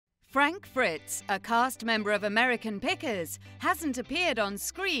Frank Fritz, a cast member of American Pickers, hasn't appeared on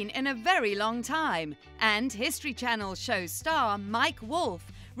screen in a very long time, and History Channel show star Mike Wolfe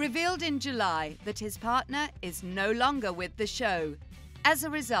revealed in July that his partner is no longer with the show. As a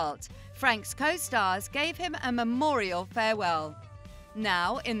result, Frank's co-stars gave him a memorial farewell.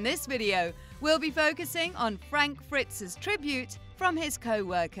 Now, in this video, we'll be focusing on Frank Fritz's tribute from his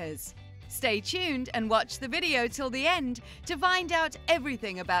co-workers. Stay tuned and watch the video till the end to find out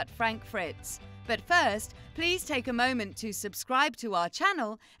everything about Frank Fritz. But first, please take a moment to subscribe to our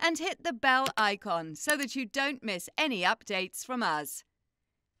channel and hit the bell icon so that you don't miss any updates from us.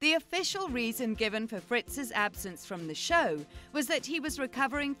 The official reason given for Fritz's absence from the show was that he was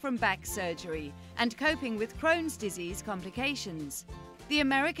recovering from back surgery and coping with Crohn's disease complications. The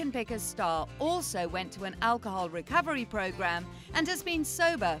American Pickers star also went to an alcohol recovery program and has been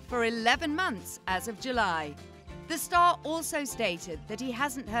sober for 11 months as of July. The star also stated that he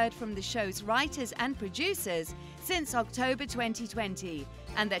hasn't heard from the show's writers and producers since October 2020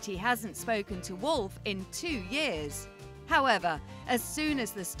 and that he hasn't spoken to Wolfe in 2 years. However, as soon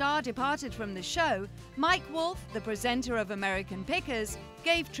as the star departed from the show, Mike Wolfe, the presenter of American Pickers,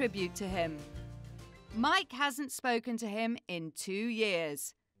 gave tribute to him. Mike hasn't spoken to him in 2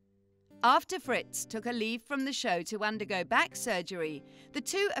 years. After Fritz took a leave from the show to undergo back surgery, the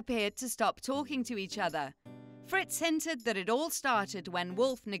two appeared to stop talking to each other. Fritz hinted that it all started when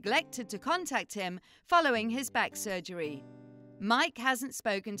Wolfe neglected to contact him following his back surgery. Mike hasn't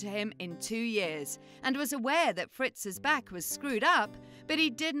spoken to him in 2 years and was aware that Fritz's back was screwed up, but he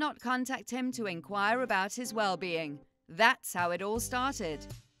did not contact him to inquire about his well-being. That's how it all started.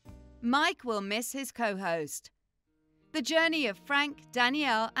 Mike will miss his co-host. The journey of Frank,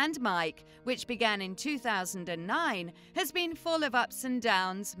 Danielle and Mike, which began in 2009, has been full of ups and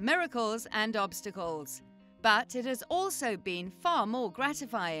downs, miracles and obstacles. But it has also been far more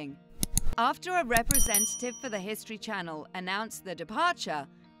gratifying. After a representative for the History Channel announced the departure,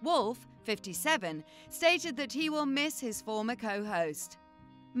 Wolfe, 57, stated that he will miss his former co-host.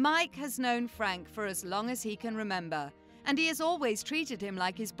 Mike has known Frank for as long as he can remember, and he has always treated him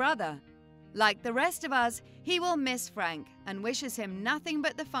like his brother. Like the rest of us, he will miss Frank and wishes him nothing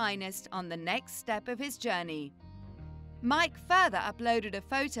but the finest on the next step of his journey. Mike further uploaded a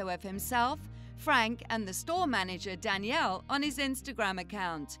photo of himself, Frank and the store manager Danielle on his Instagram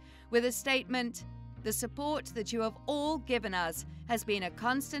account with a statement, "The support that you have all given us has been a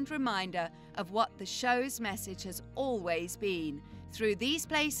constant reminder of what the show's message has always been. Through these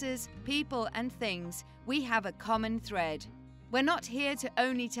places, people and things, we have a common thread. We're not here to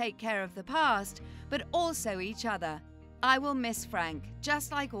only take care of the past, but also each other. I will miss Frank,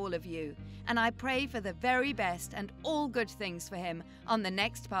 just like all of you, and I pray for the very best and all good things for him on the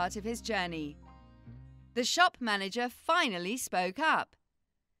next part of his journey." The shop manager finally spoke up.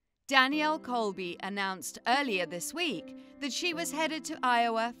 Danielle Colby announced earlier this week that she was headed to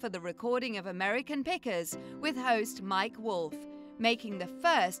Iowa for the recording of American Pickers with host Mike Wolfe, making the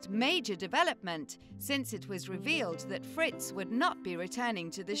first major development since it was revealed that Fritz would not be returning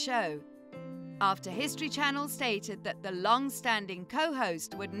to the show. After History Channel stated that the long-standing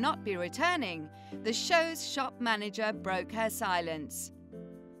co-host would not be returning, the show's shop manager broke her silence.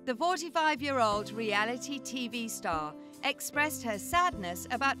 The 45-year-old reality TV star expressed her sadness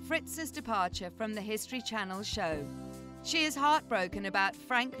about Fritz's departure from the History Channel show. She is heartbroken about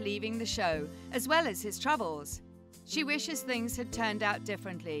Frank leaving the show, as well as his troubles. She wishes things had turned out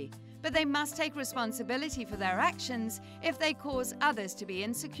differently, but they must take responsibility for their actions if they cause others to be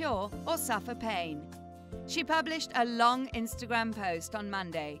insecure or suffer pain. She published a long Instagram post on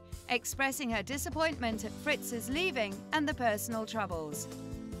Monday, expressing her disappointment at Fritz's leaving and the personal troubles.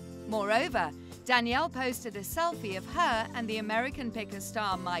 Moreover, Danielle posted a selfie of her and the American Pickers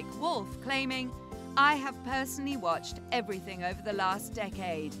star Mike Wolfe, claiming, "I have personally watched everything over the last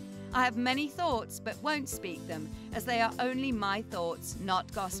decade. I have many thoughts but won't speak them, as they are only my thoughts,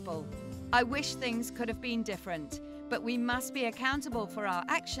 not gospel. I wish things could have been different, but we must be accountable for our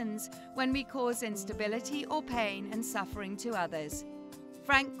actions when we cause instability or pain and suffering to others.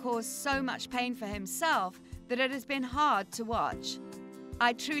 Frank caused so much pain for himself that it has been hard to watch.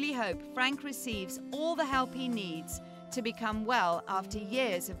 I truly hope Frank receives all the help he needs to become well after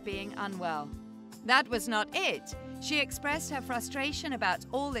years of being unwell." That was not it. She expressed her frustration about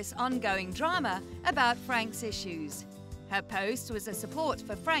all this ongoing drama about Frank's issues. Her post was a support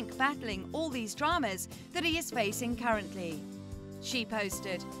for Frank battling all these dramas that he is facing currently. She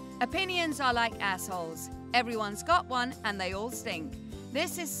posted, "Opinions are like assholes. Everyone's got one and they all stink.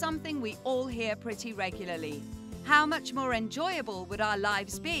 This is something we all hear pretty regularly. How much more enjoyable would our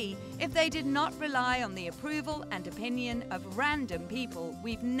lives be if they did not rely on the approval and opinion of random people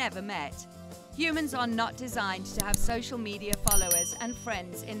we've never met? Humans are not designed to have social media followers and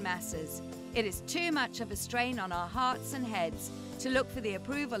friends in masses. It is too much of a strain on our hearts and heads to look for the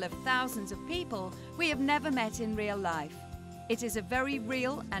approval of thousands of people we have never met in real life. It is a very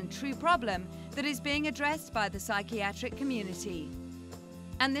real and true problem that is being addressed by the psychiatric community.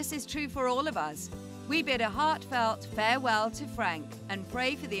 And this is true for all of us. We bid a heartfelt farewell to Frank and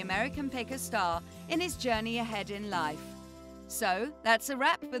pray for the American Pickers star in his journey ahead in life. So, that's a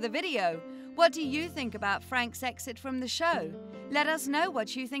wrap for the video. What do you think about Frank's exit from the show? Let us know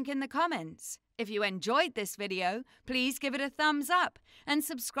what you think in the comments. If you enjoyed this video, please give it a thumbs up and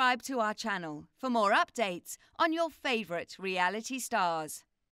subscribe to our channel for more updates on your favorite reality stars.